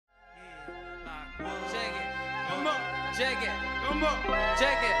Check it.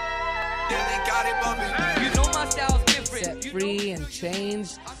 Check it. Yeah, they got it bumping. You know my style's different. Set free and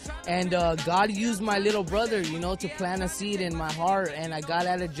changed. And God used my little brother, you know, to plant a seed in my heart. And I got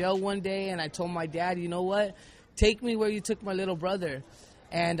out of jail one day and I told my dad, you know what? Take me where you took my little brother.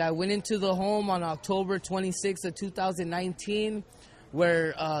 And I went into the home on October 26th of 2019,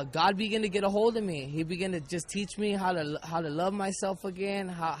 where God began to get a hold of me. He began to just teach me how to love myself again,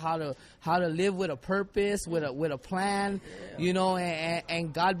 how to live with a purpose, with a plan, you know.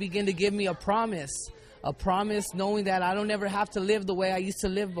 And God began to give me a promise knowing that I don't ever have to live the way I used to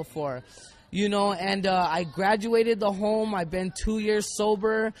live before, you know. And I graduated the home. I've been 2 years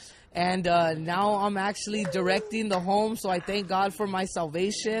sober. And now I'm actually directing the home, so I thank God for my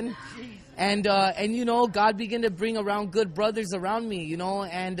salvation. And you know, God began to bring around good brothers around me, you know,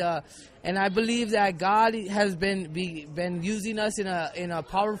 and I believe that God has been using us in a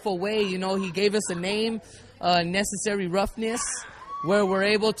powerful way. You know, He gave us a name, Necessary Roughness, where we're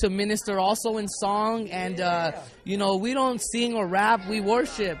able to minister also in song. And you know, we don't sing or rap, we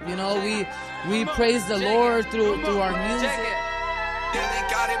worship. You know, we praise the Lord through our music. Yeah,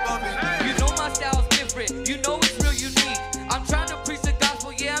 they got it bumping. You know my style's different. You know it's real unique. I'm trying to preach the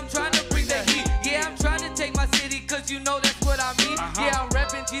gospel. Yeah, I'm trying to bring the heat. Yeah, I'm trying to take my city, cause you know that's what I mean. Yeah, I'm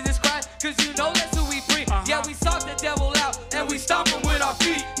repping Jesus Christ, cause you know that's who we bring. Yeah, we sought the devil out and we stomp him with our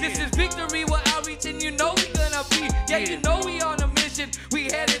feet. This is victory, we're outreach, and you know we gonna be. Yeah, you know we on a mission.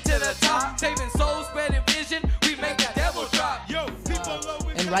 We headed to the top, saving souls, spreading vision. We make the devil drop. Yo,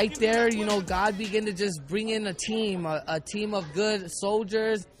 and right there, you know, God began to just bring in a team of good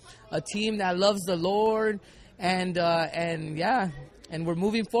soldiers, a team that loves the Lord, and yeah, and we're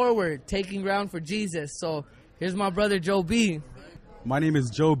moving forward, taking ground for Jesus. So here's my brother Joe B. My name is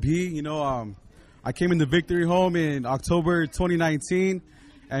Joe B. You know, I came in the Victory Home in October 2019,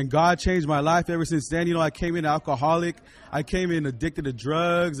 and God changed my life ever since then. You know, I came in alcoholic. I came in addicted to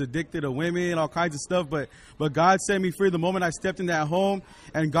drugs, addicted to women, all kinds of stuff. But God set me free the moment I stepped in that home,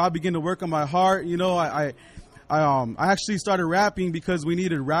 and God began to work on my heart. You know, I actually started rapping because we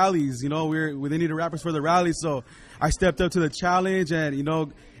needed rallies. You know, they needed rappers for the rallies. So I stepped up to the challenge, and you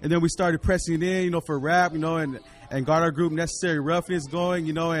know, and then we started pressing in, you know, for rap, you know, and got our group Necessary Roughness going,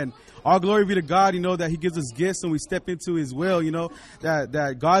 you know. And all glory be to God, you know, that He gives us gifts and we step into His will, you know,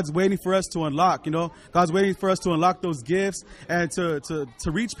 that God's waiting for us to unlock, you know. God's waiting for us to unlock those gifts and to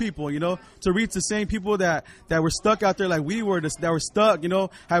reach people, you know, to reach the same people that were stuck out there like we were, that were stuck, you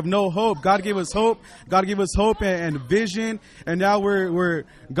know, have no hope. God gave us hope. God gave us hope and vision. And now we're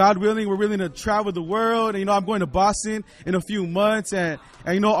God willing, we're willing to travel the world. And, you know, I'm going to Boston in a few months. And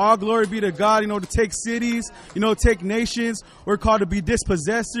you know, all glory be to God, you know, to take cities, you know, take nations. We're called to be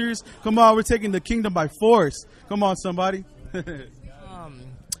dispossessors. Come on, we're taking the kingdom by force. Come on, somebody.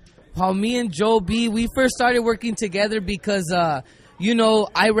 How me and Joe B, we first started working together because, you know,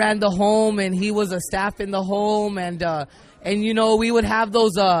 I ran the home and he was a staff in the home. And you know, we would have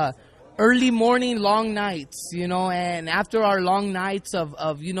those early morning long nights, you know, and after our long nights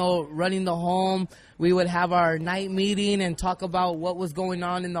of you know, running the home, we would have our night meeting and talk about what was going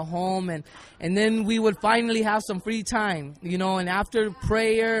on in the home, and then we would finally have some free time, you know. And after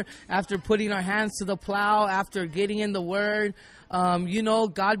prayer, after putting our hands to the plow, after getting in the Word, you know,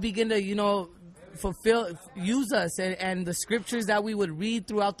 God began to, you know, use us, and the scriptures that we would read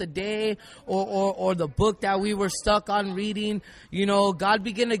throughout the day, or the book that we were stuck on reading, you know, God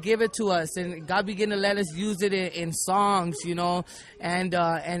began to give it to us, and God began to let us use it in songs, you know. And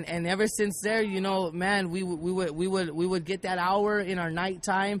ever since there, you know, man, we would get that hour in our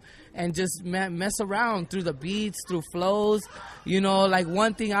nighttime and just mess around through the beats, through flows, you know. Like,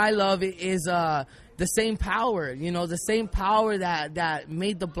 one thing I love is the same power, you know, the same power that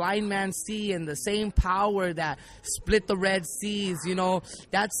made the blind man see, and the same power that split the Red Seas, you know,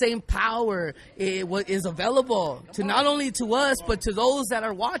 that same power is available to not only to us, but to those that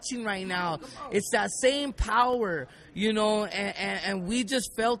are watching right now. It's that same power, you know, and we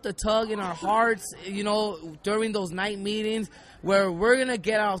just felt the tug in our hearts, you know, during those night meetings, where we're going to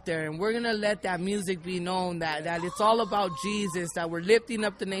get out there and we're going to let that music be known, that it's all about Jesus, that we're lifting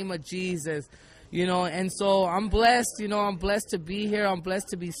up the name of Jesus. You know, and so I'm blessed, you know, I'm blessed to be here. I'm blessed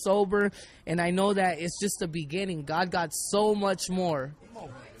to be sober. And I know that it's just the beginning. God got so much more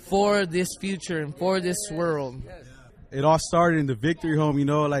for this future and for this world. It all started in the Victory Home, you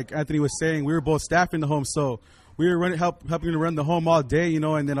know, like Anthony was saying. We were both staff in the home, so we were helping to run the home all day, you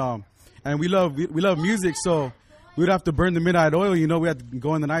know. And then and we love music, so we would have to burn the midnight oil, you know. We had to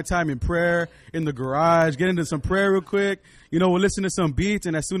go in the nighttime in prayer, in the garage, get into some prayer real quick. You know, we'll listen to some beats,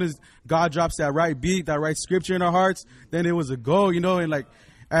 and as soon as God drops that right beat, that right scripture in our hearts, then it was a go, you know. And like,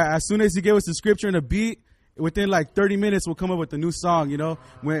 as soon as He gave us the scripture and a beat, within like 30 minutes, we'll come up with a new song, you know.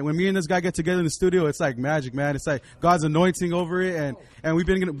 When me and this guy get together in the studio, it's like magic, man. It's like God's anointing over it, and we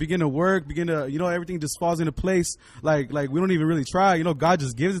begin to work, you know, everything just falls into place. Like we don't even really try, you know. God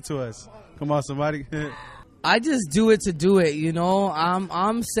just gives it to us. Come on, somebody. I just do it to do it, you know.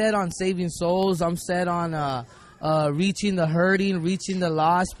 I'm set on saving souls. I'm set on reaching the hurting, reaching the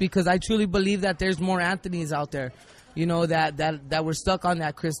lost, because I truly believe that there's more Anthonys out there. You know, that were stuck on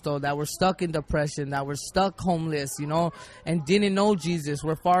that crystal, that were stuck in depression, that were stuck homeless, you know, and didn't know Jesus,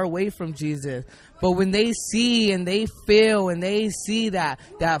 were far away from Jesus. But when they see and they feel and they see that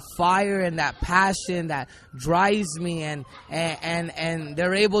fire and that passion that drives me, and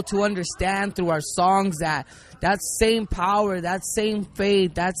they're able to understand through our songs that same power, that same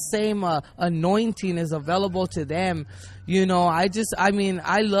faith, that same anointing is available to them. You know, I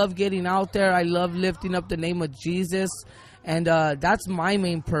love getting out there. I love lifting up the name of Jesus. And that's my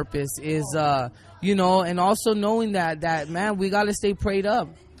main purpose is, you know, and also knowing that, man, we got to stay prayed up.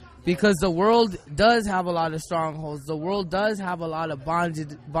 Because the world does have a lot of strongholds. The world does have a lot of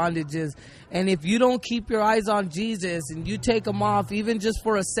bondages. And if you don't keep your eyes on Jesus and you take them off, even just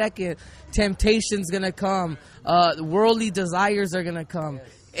for a second, temptation's going to come. Worldly desires are going to come.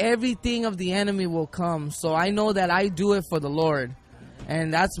 Everything of the enemy will come. So I know that I do it for the Lord.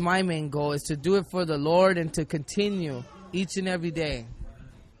 And that's my main goal, is to do it for the Lord and to continue each and every day.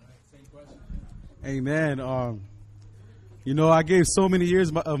 Amen. You know, I gave so many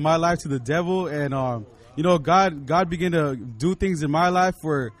years of my life to the devil, and you know, God began to do things in my life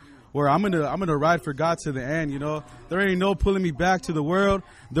where I'm gonna ride for God to the end. You know, there ain't no pulling me back to the world.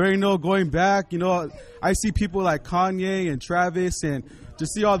 There ain't no going back. You know, I see people like Kanye and Travis, and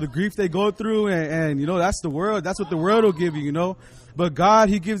just see all the grief they go through, and you know, that's the world. That's what the world will give you. You know. But God,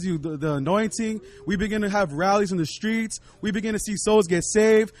 He gives you the anointing. We begin to have rallies in the streets. We begin to see souls get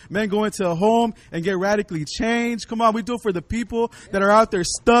saved. Men go into a home and get radically changed. Come on, we do it for the people that are out there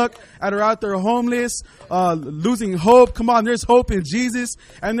stuck, that are out there homeless, losing hope. Come on, there's hope in Jesus.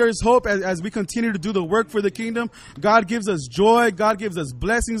 And there's hope as we continue to do the work for the kingdom. God gives us joy. God gives us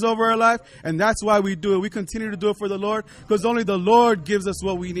blessings over our life. And that's why we do it. We continue to do it for the Lord, because only the Lord gives us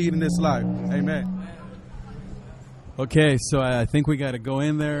what we need in this life. Amen. Okay, so I think we got to go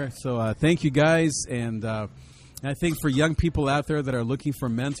in there. So thank you, guys. And I think for young people out there that are looking for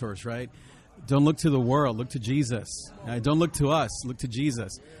mentors, right? Don't look to the world. Look to Jesus. Don't look to us. Look to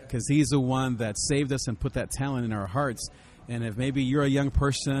Jesus, because He's the one that saved us and put that talent in our hearts. And if maybe you're a young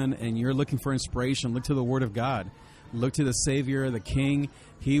person and you're looking for inspiration, look to the Word of God. Look to the Savior, the King.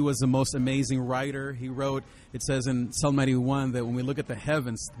 He was the most amazing writer. He wrote, it says in Psalm 91 that when we look at the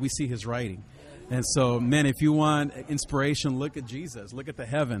heavens, we see His writing. And so, man, if you want inspiration, look at Jesus. Look at the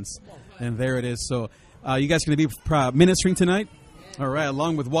heavens. And there it is. So you guys going to be ministering tonight? All right,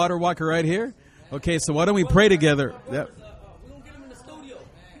 along with Water Walker right here. Okay, so why don't we pray together? Yep.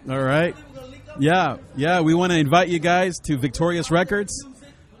 All right. Yeah, we want to invite you guys to Victorious Records.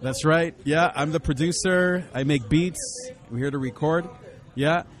 That's right. Yeah, I'm the producer. I make beats. We're here to record.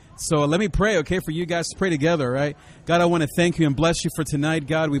 Yeah. So let me pray, okay, for you guys to pray together, right? God, I want to thank you and bless you for tonight,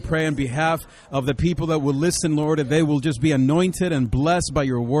 God. We pray on behalf of the people that will listen, Lord, that they will just be anointed and blessed by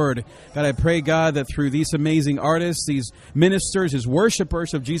your word. God, I pray, God, that through these amazing artists, these ministers, these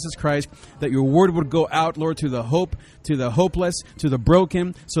worshipers of Jesus Christ, that your word would go out, Lord, to the hopeless, to the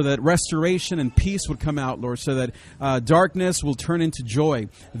broken, so that restoration and peace would come out, Lord, so that darkness will turn into joy,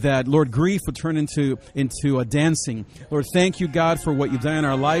 that, Lord, grief would turn into a dancing. Lord, thank you, God, for what you've done in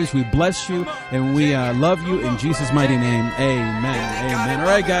our lives. We bless you and we love you in Jesus' mighty name. Amen. Amen. All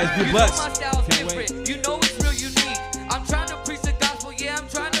right, guys, be blessed. Can't wait.